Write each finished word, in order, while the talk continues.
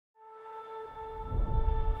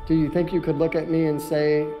Do you think you could look at me and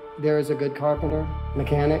say, there is a good carpenter,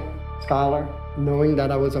 mechanic, scholar, knowing that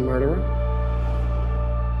I was a murderer?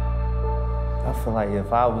 I feel like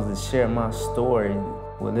if I was to share my story,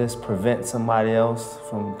 will this prevent somebody else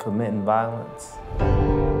from committing violence?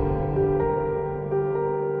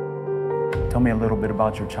 Tell me a little bit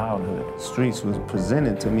about your childhood. Streets was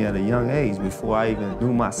presented to me at a young age before I even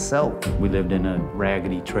knew myself. We lived in a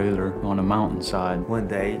raggedy trailer on a mountainside. One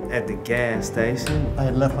day at the gas station, I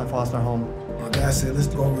had left my foster home. My dad said, let's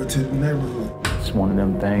go over to the neighborhood. It's one of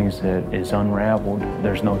them things that is unraveled.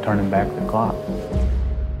 There's no turning back the clock.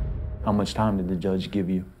 How much time did the judge give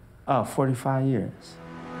you? 45 years.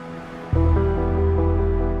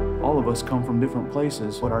 All of us come from different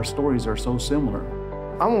places, but our stories are so similar.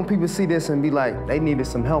 I want people to see this and be like, they needed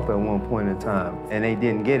some help at one point in time, and they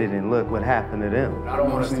didn't get it, and look what happened to them. I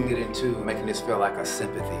don't want us to get into making this feel like a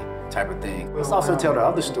sympathy type of thing. Let's also tell the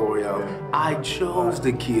other story of, I chose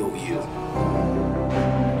to kill you.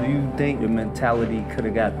 Do you think the mentality could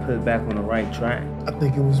have got put back on the right track? I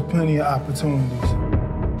think it was plenty of opportunities.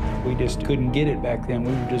 We just couldn't get it back then.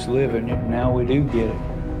 We were just living it. Now we do get it.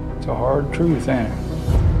 It's a hard truth, ain't it?